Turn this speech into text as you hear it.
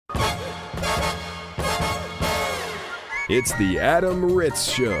It's the Adam Ritz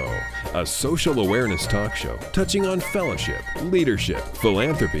Show, a social awareness talk show touching on fellowship, leadership,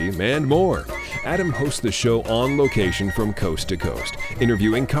 philanthropy, and more. Adam hosts the show on location from coast to coast,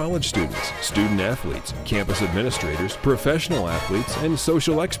 interviewing college students, student athletes, campus administrators, professional athletes, and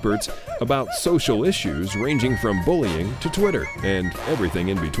social experts about social issues ranging from bullying to Twitter and everything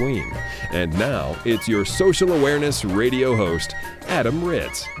in between. And now, it's your social awareness radio host, Adam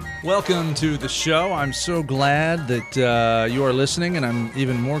Ritz. Welcome to the show. I'm so glad that you are listening, and I'm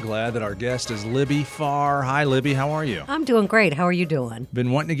even more glad that our guest is Libby Farr. Hi, Libby. How are you? I'm doing great. How are you doing?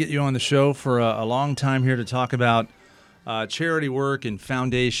 Been wanting to get you on the show for a long time here to talk about charity work and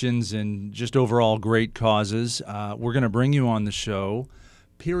foundations and just overall great causes. We're going to bring you on the show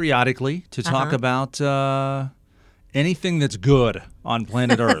periodically to talk about anything that's good on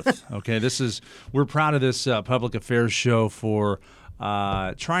planet Earth. Okay, we're proud of this public affairs show for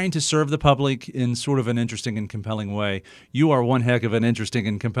trying to serve the public in sort of an interesting and compelling way. You are one heck of an interesting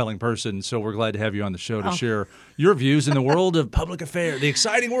and compelling person, so we're glad to have you on the show to share your views in the world of public affairs, the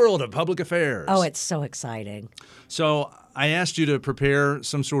exciting world of public affairs. Oh, it's so exciting. So I asked you to prepare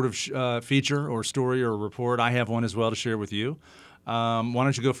some sort of feature or story or report. I have one as well to share with you. Why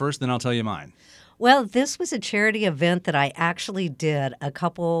don't you go first, then I'll tell you mine. Well, this was a charity event that I actually did a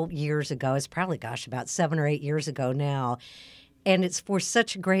couple years ago. It's probably, about 7 or 8 years ago now. And it's for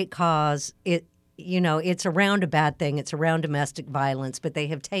such a great cause. It's around a bad thing. It's around domestic violence, but they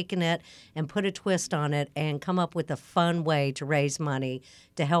have taken it and put a twist on it and come up with a fun way to raise money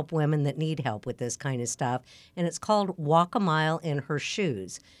to help women that need help with this kind of stuff. And it's called Walk a Mile in Her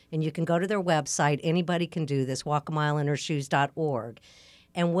Shoes. And you can go to their website. Anybody can do this, walkamileinhershoes.org.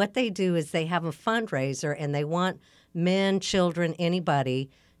 And what they do is they have a fundraiser, and they want men, children,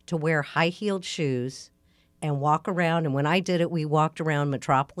 anybody to wear high-heeled shoes and walk around. And when I did it, we walked around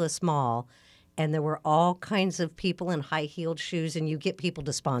Metropolis Mall, and there were all kinds of people in high-heeled shoes, and you get people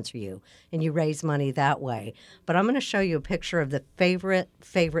to sponsor you, and you raise money that way. But I'm going to show you a picture of the favorite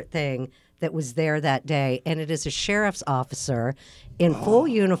thing that was there that day, and it is a sheriff's officer in full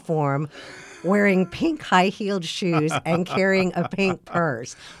uniform wearing pink high-heeled shoes and carrying a pink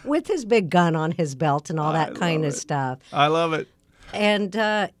purse with his big gun on his belt and all that kind of stuff. I love it.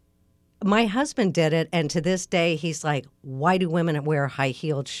 And my husband did it, and to this day, he's like, why do women wear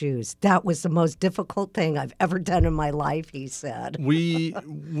high-heeled shoes? That was the most difficult thing I've ever done in my life, he said.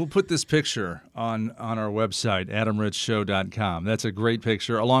 We'll put this picture on our website, adamritzshow.com. That's a great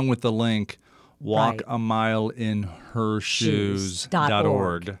picture, along with the link,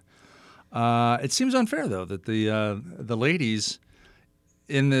 walkamileinhershoes.org. It seems unfair, though, that the ladies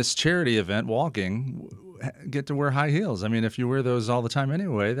in this charity event walking get to wear high heels. I mean, if you wear those all the time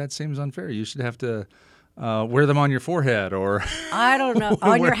anyway, that seems unfair. You should have to wear them on your forehead or... I don't know.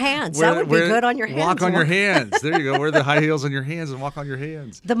 On your hands. That would be good on your hands. Walk on your hands. There you go. Wear the high heels on your hands and walk on your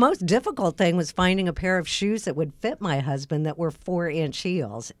hands. The most difficult thing was finding a pair of shoes that would fit my husband that were 4-inch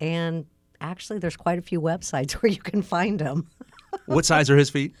heels. And actually, there's quite a few websites where you can find them. What size are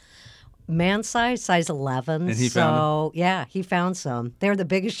his feet? Man size 11. And he found them? Yeah, he found some. They're the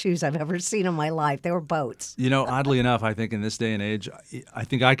biggest shoes I've ever seen in my life. They were boats. You know, oddly enough, I think in this day and age, I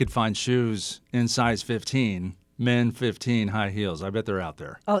think I could find shoes in size 15, men 15, high heels. I bet they're out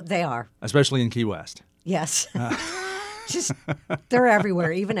there. Oh, they are. Especially in Key West. Yes. They're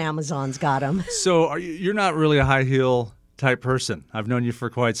everywhere. Even Amazon's got them. So you're not really a high heel type person. I've known you for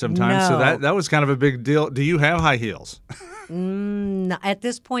quite some time. No. So that was kind of a big deal. Do you have high heels? At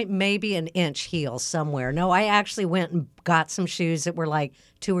this point, maybe an inch heel somewhere. No, I actually went and got some shoes that were like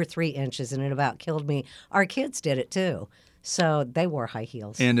 2 or 3 inches, and it about killed me. Our kids did it too, so they wore high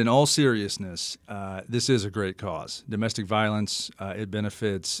heels. And in all seriousness, this is a great cause. Domestic violence, it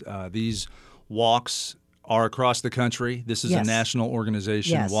benefits. These walks are across the country. This is a national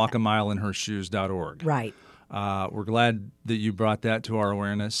organization, walkamileinhershoes.org. Right. We're glad that you brought that to our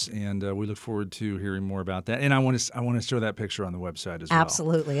awareness, and we look forward to hearing more about that. And I want to show that picture on the website as well.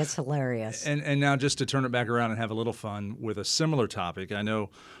 Absolutely. It's hilarious. And now just to turn it back around and have a little fun with a similar topic, I know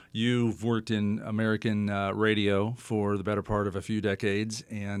you've worked in American radio for the better part of a few decades,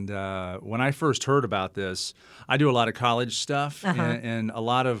 and when I first heard about this, I do a lot of college stuff, and a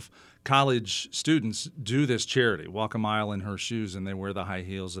lot of college students do this charity, Walk a Mile in Her Shoes, and they wear the high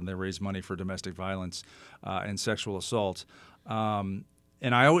heels and they raise money for domestic violence and sexual assault. And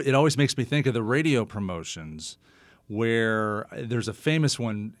it always makes me think of the radio promotions where there's a famous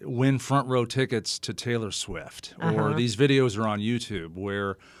one, win front row tickets to Taylor Swift, or these videos are on YouTube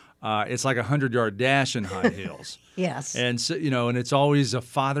where it's like a 100-yard dash in high heels. Yes. And so, and it's always a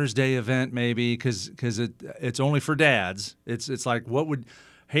Father's Day event maybe because it's only for dads. It's like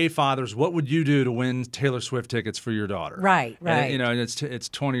hey, fathers, what would you do to win Taylor Swift tickets for your daughter? Right. And it's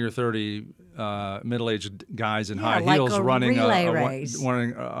 20 or 30 middle-aged guys in high like heels a running relay a race.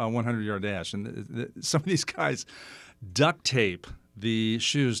 100-yard dash. And some of these guys duct tape the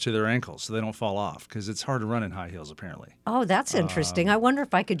shoes to their ankles so they don't fall off because it's hard to run in high heels, apparently. Oh, that's interesting. I wonder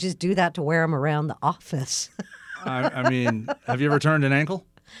if I could just do that to wear them around the office. I mean, have you ever turned an ankle?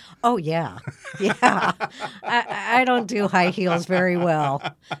 Oh, yeah. Yeah. I don't do high heels very well.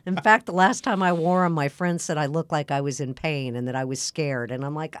 In fact, the last time I wore them, my friend said I looked like I was in pain and that I was scared. And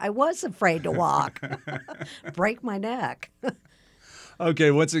I'm like, I was afraid to walk. Break my neck.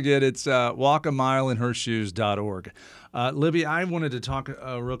 Okay, once again, it's walkamileinhershoes.org. Libby, I wanted to talk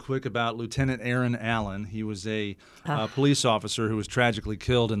real quick about Lieutenant Aaron Allen. He was a police officer who was tragically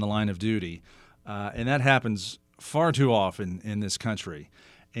killed in the line of duty. And that happens far too often in this country.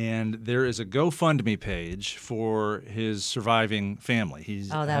 And there is a GoFundMe page for his surviving family. He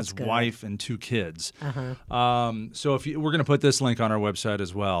has a wife and 2 kids. So we're going to put this link on our website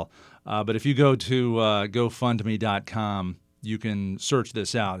as well. But if you go to GoFundMe.com, you can search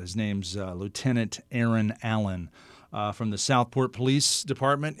this out. His name's Lieutenant Aaron Allen from the Southport Police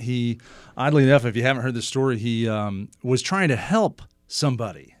Department. He, oddly enough, if you haven't heard the story, he was trying to help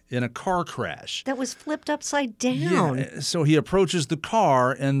somebody in a car crash. That was flipped upside down. Yeah, so he approaches the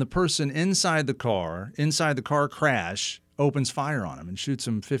car, and the person inside the car crash, opens fire on him and shoots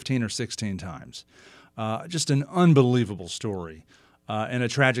him 15 or 16 times. Just an unbelievable story and a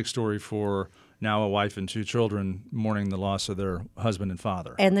tragic story for now a wife and 2 children mourning the loss of their husband and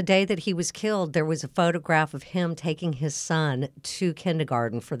father. And the day that he was killed, there was a photograph of him taking his son to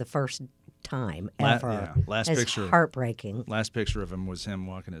kindergarten for the first time ever. Last it's picture. Heartbreaking. Last picture of him was him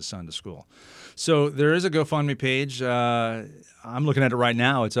walking his son to school. So there is a GoFundMe page. I'm looking at it right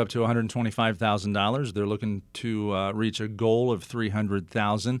now. It's up to $125,000. They're looking to reach a goal of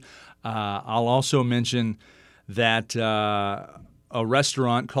 $300,000. I'll also mention that a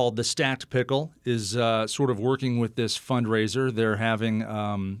restaurant called The Stacked Pickle is sort of working with this fundraiser. They're having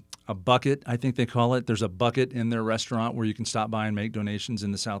a bucket, I think they call it. There's a bucket in their restaurant where you can stop by and make donations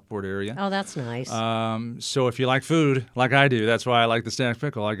in the Southport area. Oh, that's nice. So if you like food, like I do, that's why I like the Stacked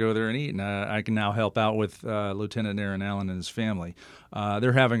Pickle. I go there and eat, and I can now help out with Lieutenant Aaron Allen and his family.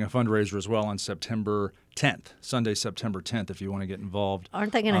 They're having a fundraiser as well on September 10th, Sunday, September 10th, if you want to get involved.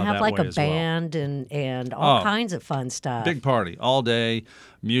 Aren't they going to have like a band and all kinds of fun stuff? Big party, all day,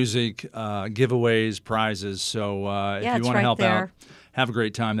 music, giveaways, prizes. So if you want to help out, have a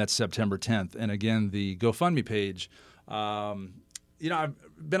great time. That's September 10th. And again, the GoFundMe page, I've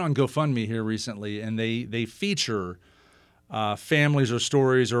been on GoFundMe here recently, and they feature families or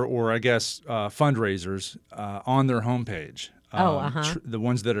stories or I guess fundraisers on their homepage. The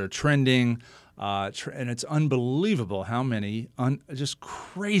ones that are trending. And it's unbelievable how many just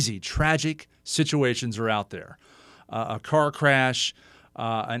crazy, tragic situations are out there. A car crash,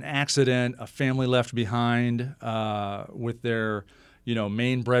 an accident, a family left behind with their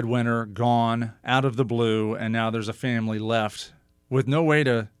main breadwinner gone out of the blue, and now there's a family left with no way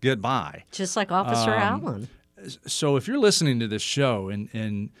to get by. Just like Officer Allen. So if you're listening to this show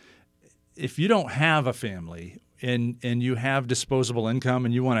and if you don't have a family and you have disposable income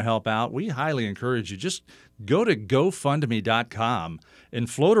and you want to help out, we highly encourage you. Just go to GoFundMe.com and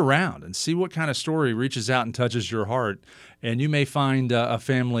float around and see what kind of story reaches out and touches your heart. And you may find a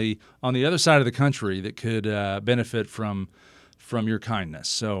family on the other side of the country that could benefit from your kindness.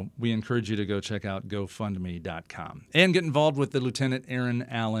 So we encourage you to go check out GoFundMe.com and get involved with the Lieutenant Aaron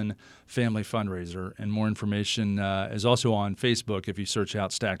Allen Family Fundraiser. And more information is also on Facebook if you search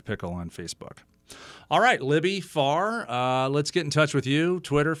out Stacked Pickle on Facebook. All right, Libby Farr, let's get in touch with you.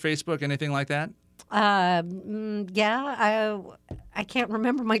 Twitter, Facebook, anything like that? I can't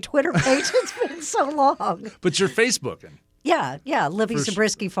remember my Twitter page. It's been so long. But you're Facebooking. Yeah. Libby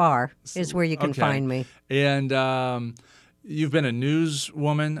Zabriskie Farr is where you can find me. And you've been a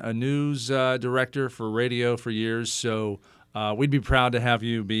newswoman, a news director for radio for years, so we'd be proud to have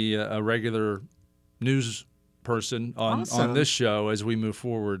you be a regular news person on this show as we move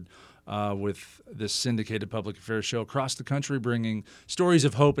forward with this syndicated public affairs show across the country, bringing stories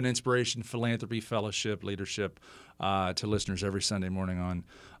of hope and inspiration, philanthropy, fellowship, leadership to listeners every Sunday morning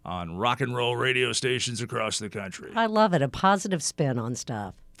on rock and roll radio stations across the country. I love it. A positive spin on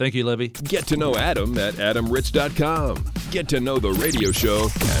stuff. Thank you, Libby. Get to know Adam at adamritz.com. Get to know the radio show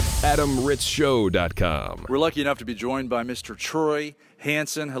at adamritzshow.com. We're lucky enough to be joined by Mr. Troy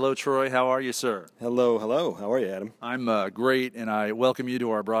Hansen. Hello, Troy. How are you, sir? Hello. How are you, Adam? I'm great, and I welcome you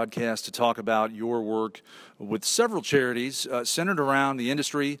to our broadcast to talk about your work with several charities centered around the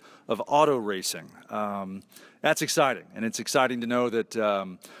industry of auto racing. That's exciting, and it's exciting to know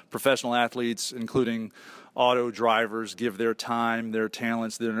that professional athletes, including auto drivers, give their time, their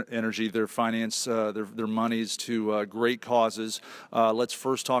talents, their energy, their finance, their monies to great causes. Let's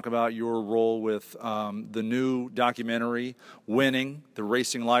first talk about your role with the new documentary, Winning, The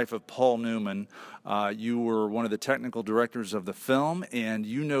Racing Life of Paul Newman. You were one of the technical directors of the film, and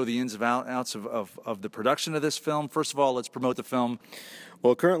you know the ins and outs of the production of this film. First of all, let's promote the film.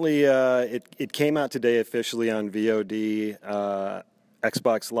 Well, currently it came out today officially on VOD,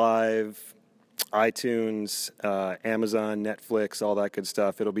 Xbox Live, iTunes, Amazon, Netflix, all that good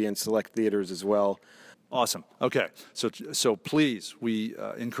stuff. It'll be in select theaters as well. Awesome. Okay, so please, we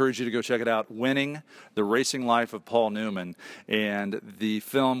encourage you to go check it out. Winning, The Racing Life of Paul Newman. And the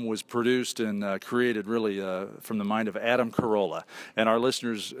film was produced and created really from the mind of Adam Carolla. And our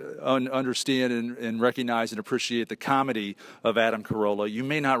listeners understand and recognize and appreciate the comedy of Adam Carolla. You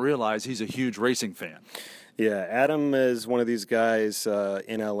may not realize he's a huge racing fan. Yeah, Adam is one of these guys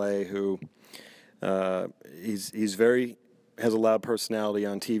in LA who he's very... has a loud personality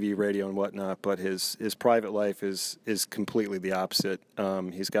on TV, radio, and whatnot, but his private life is completely the opposite.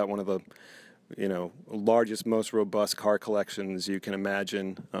 He's got one of the largest, most robust car collections you can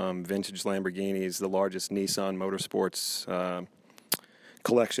imagine. Vintage Lamborghinis, the largest Nissan Motorsports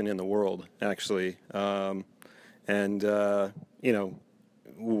collection in the world, actually.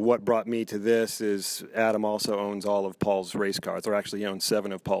 What brought me to this is Adam also owns all of Paul's race cars, or actually he owns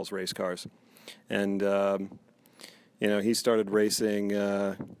 7 of Paul's race cars, and he started racing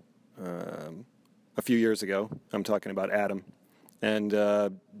a few years ago. I'm talking about Adam. And,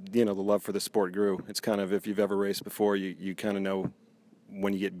 the love for the sport grew. It's kind of, if you've ever raced before, you kind of know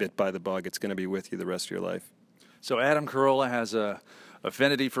when you get bit by the bug, it's going to be with you the rest of your life. So Adam Carolla has a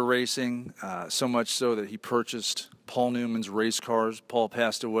affinity for racing, so much so that he purchased Paul Newman's race cars. Paul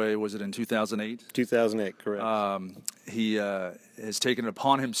passed away, was it in 2008? 2008, correct. He has taken it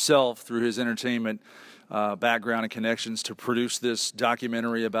upon himself through his entertainment background and connections to produce this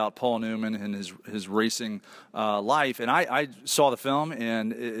documentary about Paul Newman and his racing life. And I saw the film,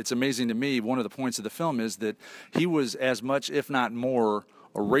 and it's amazing to me. One of the points of the film is that he was as much, if not more,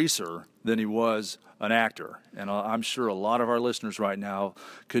 a racer than he was an actor. And I'm sure a lot of our listeners right now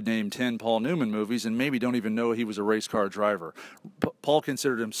could name 10 Paul Newman movies and maybe don't even know he was a race car driver. Paul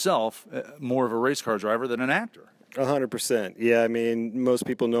considered himself more of a race car driver than an actor. 100%. Yeah, I mean, most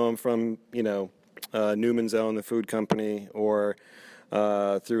people know him from, Newman's Own, the food company, or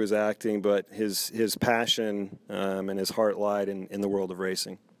through his acting, but his passion and his heart lied in the world of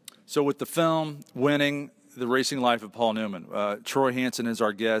racing. So with the film, Winning, The Racing Life of Paul Newman, Troy Hansen is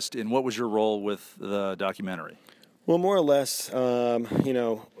our guest, and what was your role with the documentary? Well, more or less,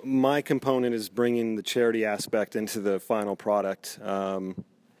 my component is bringing the charity aspect into the final product,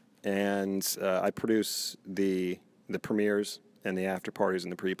 and I produce the premieres and the after parties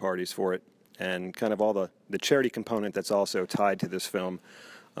and the pre-parties for it, and kind of all the charity component that's also tied to this film.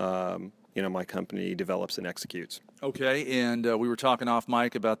 My company develops and executes. Okay, and we were talking off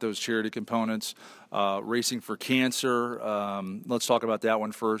mic about those charity components, Racing for Cancer. Let's talk about that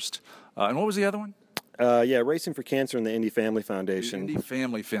one first. And what was the other one? Racing for Cancer and the Indy Family Foundation. The Indy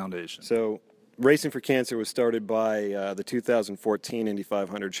Family Foundation. So Racing for Cancer was started by the 2014 Indy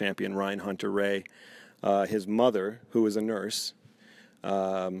 500 champion Ryan Hunter-Reay. His mother, who was a nurse,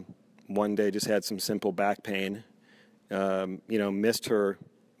 one day just had some simple back pain, missed her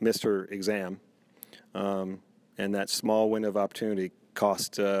exam, and that small window of opportunity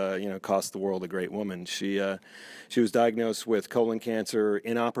cost the world a great woman. She was diagnosed with colon cancer,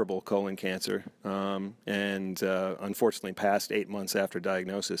 inoperable colon cancer, and unfortunately passed 8 months after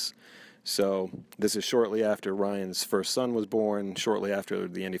diagnosis. So this is shortly after Ryan's first son was born, shortly after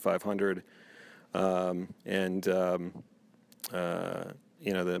the Indy 500,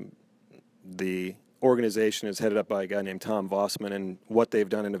 the organization is headed up by a guy named Tom Vossman, and what they've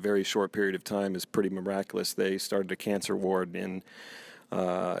done in a very short period of time is pretty miraculous. They started a cancer ward in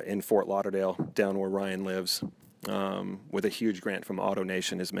Fort Lauderdale, down where Ryan lives, with a huge grant from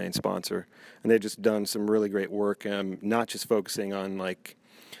AutoNation, his main sponsor. And they've just done some really great work, not just focusing on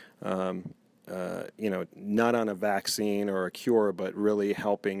not on a vaccine or a cure, but really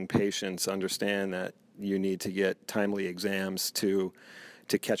helping patients understand that you need to get timely exams to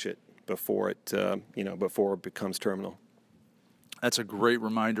catch it before it becomes terminal. That's a great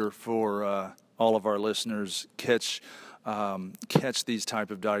reminder for all of our listeners. Catch catch these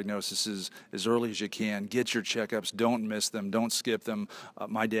type of diagnoses as early as you can. Get your checkups. Don't miss them. Don't skip them.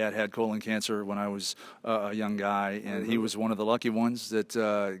 My dad had colon cancer when I was a young guy, and he was one of the lucky ones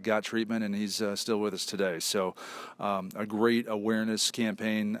that got treatment, and he's still with us today. So a great awareness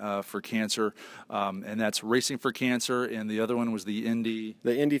campaign for cancer, and that's Racing for Cancer, and the other one was the Indy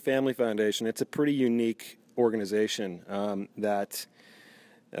Family Foundation. It's a pretty unique organization that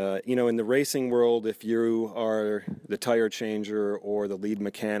in the racing world, if you are the tire changer or the lead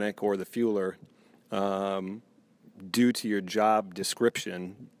mechanic or the fueler, due to your job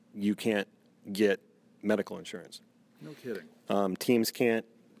description, you can't get medical insurance. No kidding. Teams can't.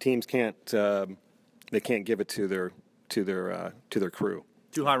 They can't give it to their crew.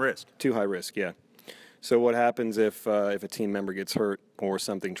 Too high risk. Too high risk. Yeah. So what happens if a team member gets hurt or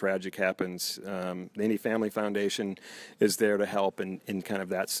something tragic happens? The Indy Family Foundation is there to help in kind of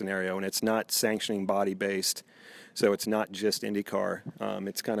that scenario, and it's not sanctioning body based, so it's not just IndyCar.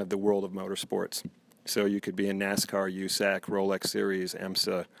 It's kind of the world of motorsports. So you could be in NASCAR, USAC, Rolex Series,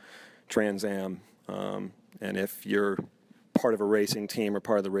 IMSA, Trans Am, and if you're part of a racing team or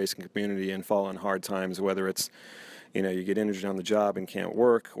part of the racing community and fall on hard times, whether it's you get injured on the job and can't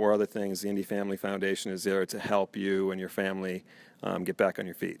work, or other things, the Indy Family Foundation is there to help you and your family get back on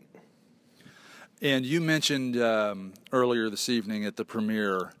your feet. And you mentioned earlier this evening at the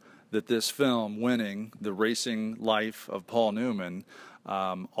premiere that this film, Winning, The Racing Life of Paul Newman,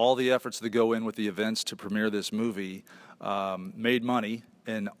 all the efforts that go in with the events to premiere this movie made money,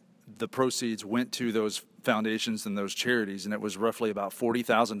 and the proceeds went to those foundations and those charities, and it was roughly about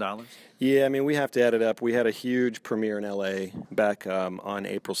 $40,000. Yeah, I mean, we have to add it up. We had a huge premiere in L.A. back on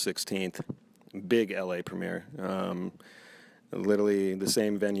April 16th, big L.A. premiere, literally the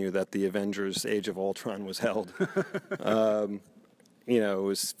same venue that the Avengers Age of Ultron was held. It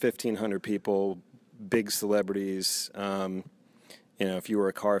was 1,500 people, big celebrities. If you were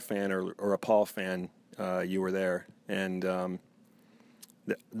a car fan or a Paul fan, you were there. And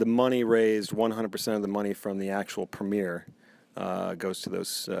the money raised, 100% of the money from the actual premiere goes to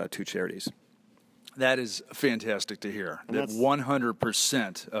those two charities. That is fantastic to hear. That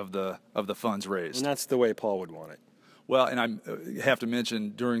 100% of the funds raised. And that's the way Paul would want it. Well, and I have to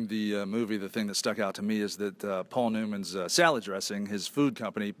mention during the movie, the thing that stuck out to me is that Paul Newman's salad dressing, his food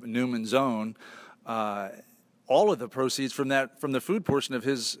company, Newman's Own, all of the proceeds from the food portion of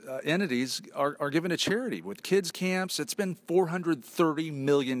his entities are given to charity with kids camps. It's been $430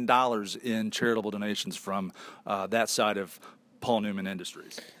 million in charitable donations from that side of Paul Newman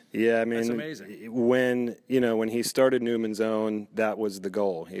Industries. Yeah, I mean, that's amazing. When he started Newman's Own, that was the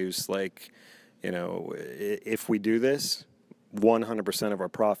goal. He was like, if we do this, 100% of our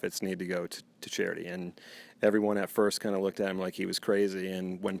profits need to go to charity. And everyone at first kind of looked at him like he was crazy.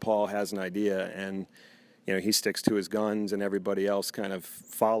 And when Paul has an idea and he sticks to his guns and everybody else kind of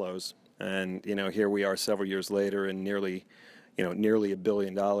follows. And, here we are several years later and nearly $1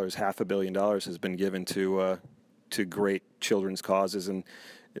 billion, $500 million has been given to great children's causes. And,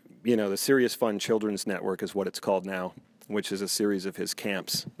 the Serious Fun Children's Network is what it's called now, which is a series of his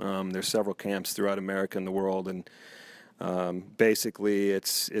camps. There's several camps throughout America and the world. And basically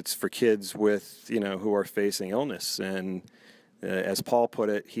it's for kids with, who are facing illness. And as Paul put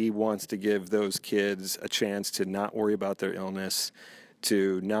it, he wants to give those kids a chance to not worry about their illness,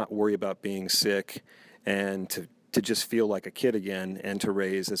 to not worry about being sick, and to just feel like a kid again, and to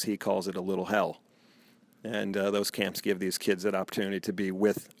raise, as he calls it, a little hell. And those camps give these kids that opportunity to be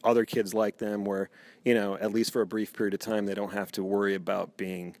with other kids like them where, at least for a brief period of time, they don't have to worry about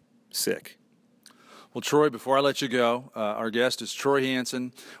being sick. Well, Troy, before I let you go, our guest is Troy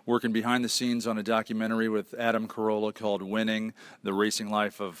Hansen, working behind the scenes on a documentary with Adam Carolla called Winning, The Racing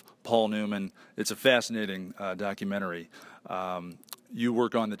Life of Paul Newman. It's a fascinating documentary. You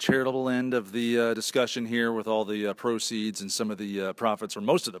work on the charitable end of the discussion here with all the proceeds and some of the profits, or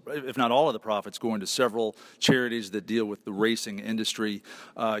most of the, if not all of the profits, going to several charities that deal with the racing industry.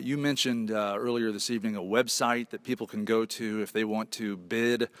 You mentioned earlier this evening a website that people can go to if they want to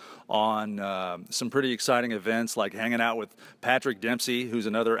bid on some pretty exciting events like hanging out with Patrick Dempsey, who's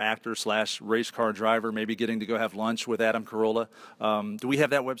another actor / race car driver, maybe getting to go have lunch with Adam Carolla. Do we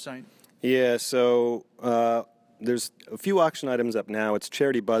have that website? Yeah, so there's a few auction items up now. It's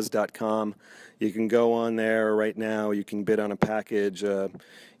charitybuzz.com. You can go on there right now. You can bid on a package.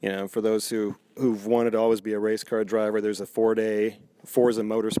 For those who've wanted to always be a race car driver, there's a 4-day Forza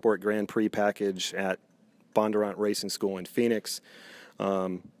Motorsport Grand Prix package at Bondurant Racing School in Phoenix.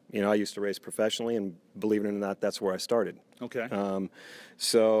 I used to race professionally, and believe it or not, that's where I started. Okay.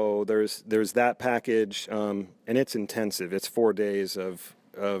 So there's that package, and it's intensive. It's 4 days of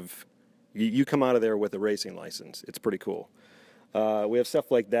you come out of there with a racing license. It's pretty cool. We have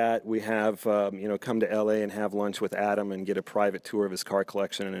stuff like that. We have, come to LA and have lunch with Adam and get a private tour of his car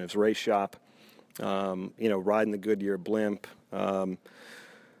collection and his race shop. Riding the Goodyear blimp.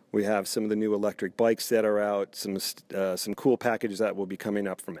 We have some of the new electric bikes that are out, some cool packages that will be coming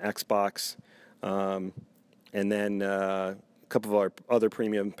up from Xbox. And then a couple of our other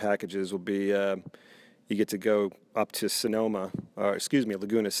premium packages will be you get to go up to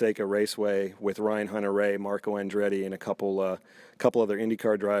Laguna Seca Raceway with Ryan Hunter-Reay, Marco Andretti, and a couple other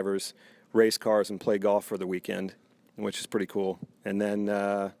IndyCar drivers, race cars and play golf for the weekend, which is pretty cool. And then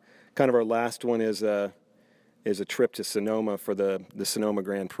kind of our last one is a trip to Sonoma for the Sonoma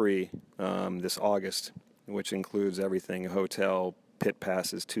Grand Prix this August, which includes everything: hotel, pit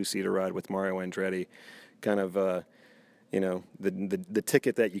passes, two-seater ride with Mario Andretti, kind of the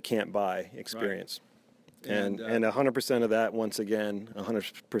ticket that you can't buy experience. Right. And 100% of that, once again,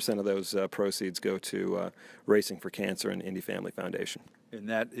 100% of those proceeds go to Racing for Cancer and Indy Family Foundation. And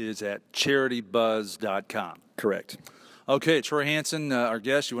that is at CharityBuzz.com. Correct. Okay, Troy Hansen, our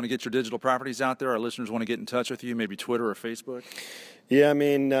guest, you want to get your digital properties out there? Our listeners want to get in touch with you, maybe Twitter or Facebook? Yeah,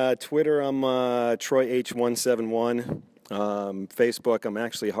 Twitter, I'm TroyH171. Facebook, I'm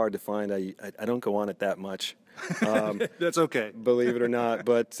actually hard to find. I don't go on it that much. That's okay. Believe it or not,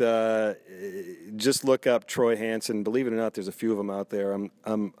 but just look up Troy Hansen. Believe it or not, there's a few of them out there. I'm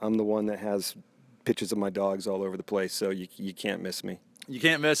the one that has pictures of my dogs all over the place, so you can't miss me. You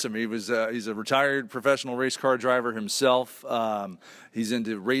can't miss him. He's a retired professional race car driver himself. He's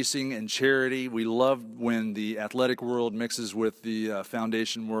into racing and charity. We love when the athletic world mixes with the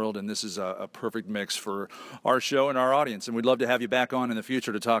foundation world, and this is a perfect mix for our show and our audience. And we'd love to have you back on in the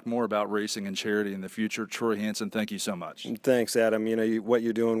future to talk more about racing and charity in the future. Troy Hansen, thank you so much. Thanks, Adam. What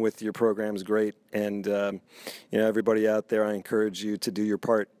you're doing with your program is great, and everybody out there, I encourage you to do your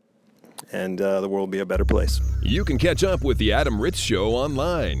part, and the world will be a better place. You can catch up with The Adam Ritz Show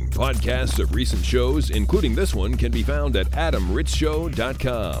online. Podcasts of recent shows, including this one, can be found at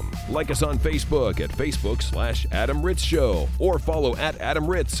adamritzshow.com. Like us on Facebook at Facebook/Adam Ritz Show, or follow at Adam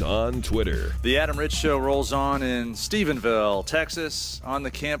Ritz on Twitter. The Adam Ritz Show rolls on in Stephenville, Texas, on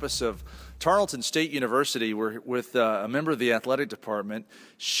the campus of Tarleton State University. We're with a member of the athletic department,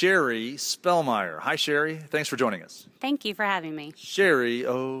 Sherry Spellmeyer. Hi, Sherry. Thanks for joining us. Thank you for having me. Sherry,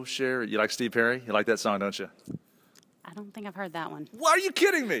 oh, Sherry. You like Steve Perry? You like that song, don't you? I don't think I've heard that one. Well, are you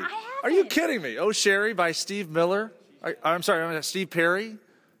kidding me? I haven't. Are you kidding me? Oh, Sherry by Steve Miller. I'm sorry, Steve Perry.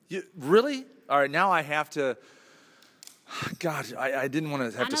 Really? All right, now I have to. God, I didn't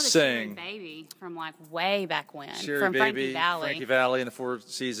want to have to sing. Sherry Baby from way back when. Sherry from Baby, Frankie Valley and the Four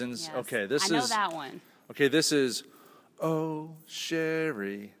Seasons. Yes. Okay, I know that one. Okay, this is, oh,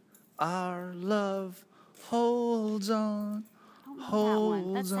 Sherry, our love holds on. I don't know that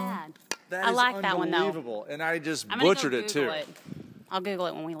one. That's sad. That I is like that one, though. Unbelievable, and I just I'm gonna butchered go it, too. Google it. I'll Google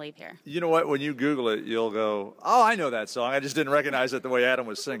it when we leave here. You know what? When you Google it, you'll go, oh, I know that song. I just didn't recognize it the way Adam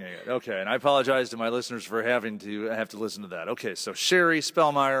was singing it. Okay, and I apologize to my listeners for having to listen to that. Okay, so Sherry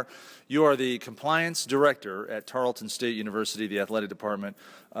Spellmeyer, you are the compliance director at Tarleton State University, the athletic department.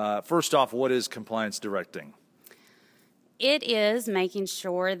 First off, what is compliance directing? It is making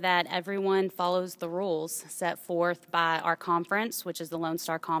sure that everyone follows the rules set forth by our conference, which is the Lone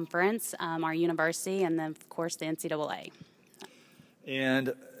Star Conference, our university, and then, of course, the NCAA.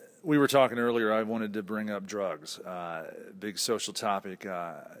 And we were talking earlier, I wanted to bring up drugs, big social topic,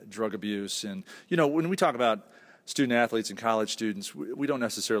 drug abuse. And, when we talk about student athletes and college students, we don't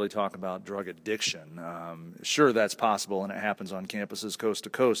necessarily talk about drug addiction. Sure, that's possible, and it happens on campuses coast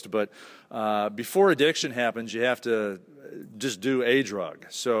to coast. But before addiction happens, you have to just do a drug.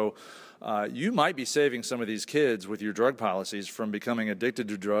 So you might be saving some of these kids with your drug policies from becoming addicted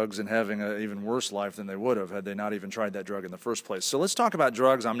to drugs and having an even worse life than they would have had they not even tried that drug in the first place. So let's talk about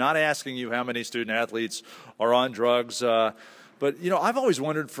drugs. I'm not asking you how many student athletes are on drugs, but I've always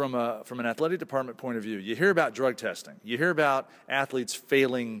wondered from an athletic department point of view, you hear about drug testing. You hear about athletes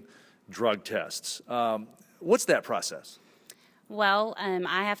failing drug tests. What's that process? Well,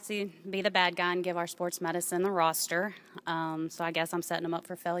 I have to be the bad guy and give our sports medicine the roster. So I guess I'm setting them up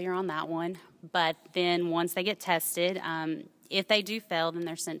for failure on that one. But then once they get tested, if they do fail, then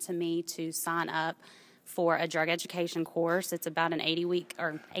they're sent to me to sign up for a drug education course. It's about an 80-week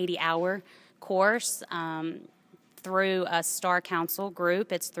or 80-hour course through a Star Council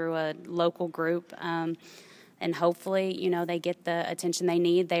group. It's through a local group. And hopefully, they get the attention they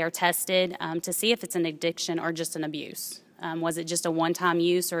need. They are tested to see if it's an addiction or just an abuse. Was it just a one-time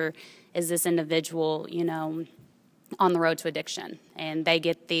use, or is this individual, on the road to addiction? And they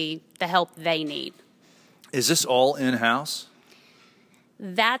get the help they need. Is this all in-house?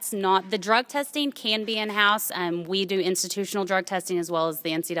 That's not, the drug testing can be in-house. We do institutional drug testing as well as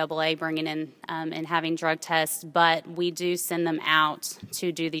the NCAA bringing in and having drug tests, but we do send them out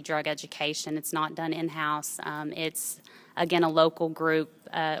to do the drug education. It's not done in-house. It's, again, a local group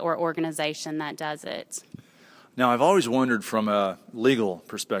or organization that does it. Now, I've always wondered from a legal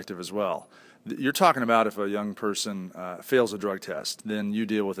perspective as well. You're talking about if a young person fails a drug test, then you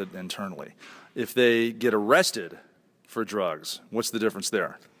deal with it internally. If they get arrested for drugs, what's the difference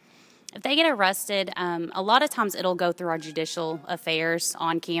there? If they get arrested, a lot of times it'll go through our judicial affairs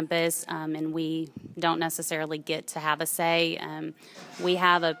on campus, and we don't necessarily get to have a say. We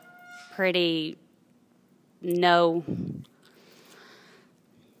have a pretty no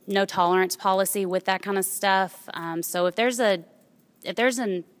tolerance policy with that kind of stuff. So if there's an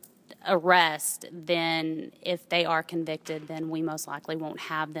arrest, then if they are convicted, then we most likely won't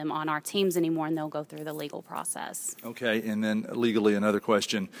have them on our teams anymore, and they'll go through the legal process. Okay, and then legally, another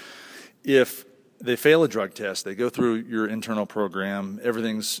question. If they fail a drug test, they go through your internal program,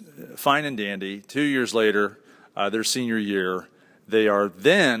 everything's fine and dandy. 2 years later, their senior year, they are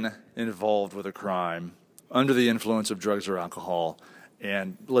then involved with a crime under the influence of drugs or alcohol,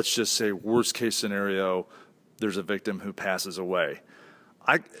 and let's just say worst case scenario, there's a victim who passes away.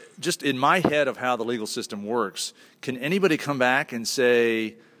 Just in my head of how the legal system works, can anybody come back and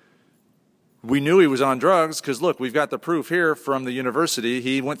say, we knew he was on drugs because, look, we've got the proof here from the university.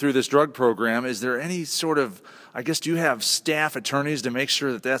 He went through this drug program. Is there any sort of, do you have staff attorneys to make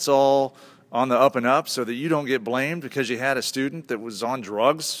sure that that's all on the up and up so that you don't get blamed because you had a student that was on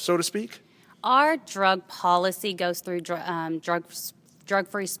drugs, so to speak? Our drug policy goes through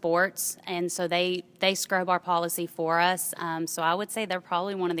drug-free sports, and so they scrub our policy for us. So I would say they're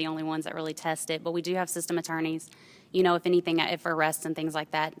probably one of the only ones that really test it, but we do have system attorneys. If arrests and things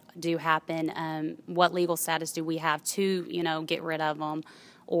like that do happen, what legal status do we have to, get rid of them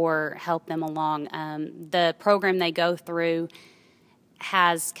or help them along? The program they go through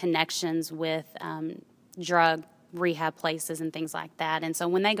has connections with drug rehab places and things like that. And so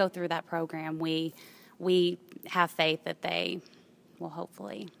when they go through that program, we have faith that they will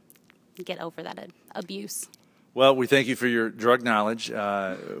hopefully get over that abuse. Well, we thank you for your drug knowledge.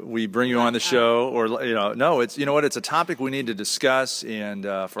 We bring you on the show, it's a topic we need to discuss, and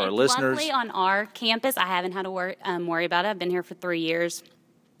for our listeners. Luckily, on our campus, I haven't had to worry about it. I've been here for 3 years,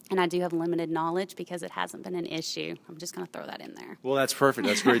 and I do have limited knowledge because it hasn't been an issue. I'm just going to throw that in there. Well, that's perfect.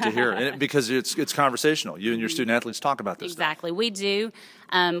 That's great to hear, because it's conversational. You and your student athletes talk about this. Exactly, stuff. We do.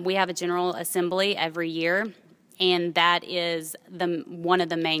 We have a general assembly every year. And that is one of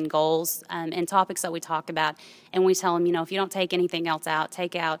the main goals and topics that we talk about. And we tell them, if you don't take anything else out,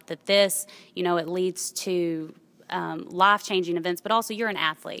 take out that this, it leads to life-changing events, but also you're an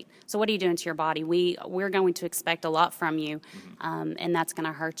athlete. So what are you doing to your body? We're going to expect a lot from you, and that's going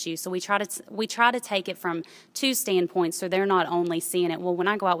to hurt you. So we try to take it from two standpoints, so they're not only seeing it, well, when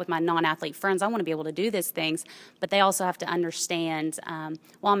I go out with my non-athlete friends, I want to be able to do these things, but they also have to understand,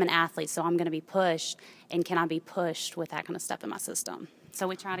 well, I'm an athlete, so I'm going to be pushed, and can I be pushed with that kind of stuff in my system? So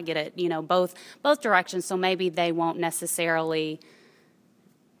we try to get it, both directions, so maybe they won't necessarily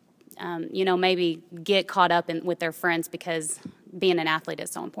maybe get caught up with their friends because being an athlete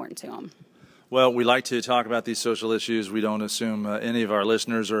is so important to them. Well, we like to talk about these social issues. We don't assume any of our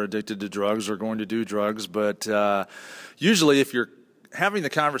listeners are addicted to drugs or going to do drugs, but usually if you're having the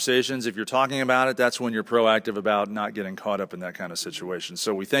conversations, if you're talking about it, that's when you're proactive about not getting caught up in that kind of situation.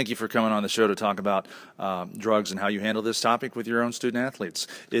 So we thank you for coming on the show to talk about drugs and how you handle this topic with your own student athletes.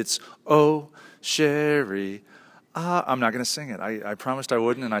 It's Oh, Sherry, I'm not going to sing it. I promised I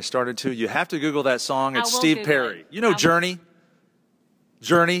wouldn't, and I started to. You have to Google that song. It's Steve Google Perry. it. You know Journey?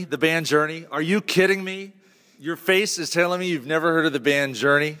 Journey, the band Journey. Are you kidding me? Your face is telling me you've never heard of the band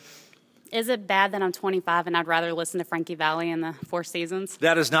Journey. Is it bad that I'm 25 and I'd rather listen to Frankie Valli and the Four Seasons?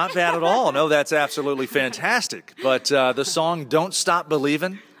 That is not bad at all. No, that's absolutely fantastic. But the song Don't Stop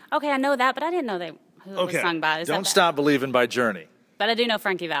Believin'. Okay, I know that, but I didn't know who it was sung by. Don't Stop Believin' by Journey. But I do know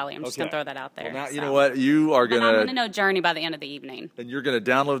Frankie Valli. I'm just going to throw that out there. Well, now, you know what? You are going to... I'm going to know Journey by the end of the evening. And you're going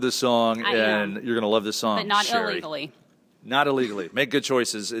to download this song, and you're going to love this song, but not Sherry. illegally. Not illegally. Make good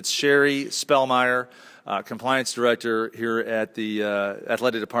choices. It's Sherry Spellmeyer, Compliance Director here at the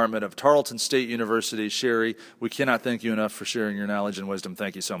Athletic Department of Tarleton State University. Sherry, we cannot thank you enough for sharing your knowledge and wisdom.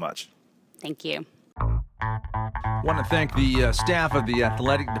 Thank you so much. Thank you. I want to thank the staff of the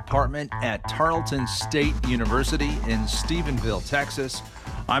athletic department at Tarleton State University in Stephenville, Texas.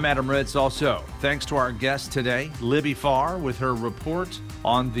 I'm Adam Ritz. Also, thanks to our guest today, Libby Farr, with her report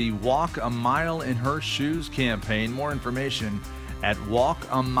on the Walk a Mile in Her Shoes campaign. More information at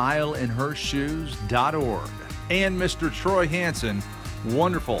walkamileinhershoes.org. And Mr. Troy Hansen,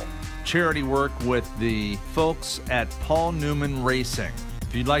 wonderful charity work with the folks at Paul Newman Racing.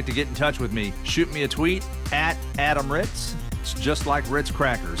 If you'd like to get in touch with me, shoot me a tweet at Adam Ritz. It's just like Ritz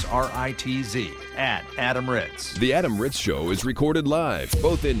Crackers, R-I-T-Z, at Adam Ritz. The Adam Ritz Show is recorded live,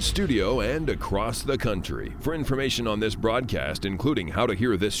 both in studio and across the country. For information on this broadcast, including how to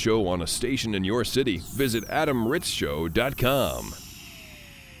hear this show on a station in your city, visit adamritzshow.com.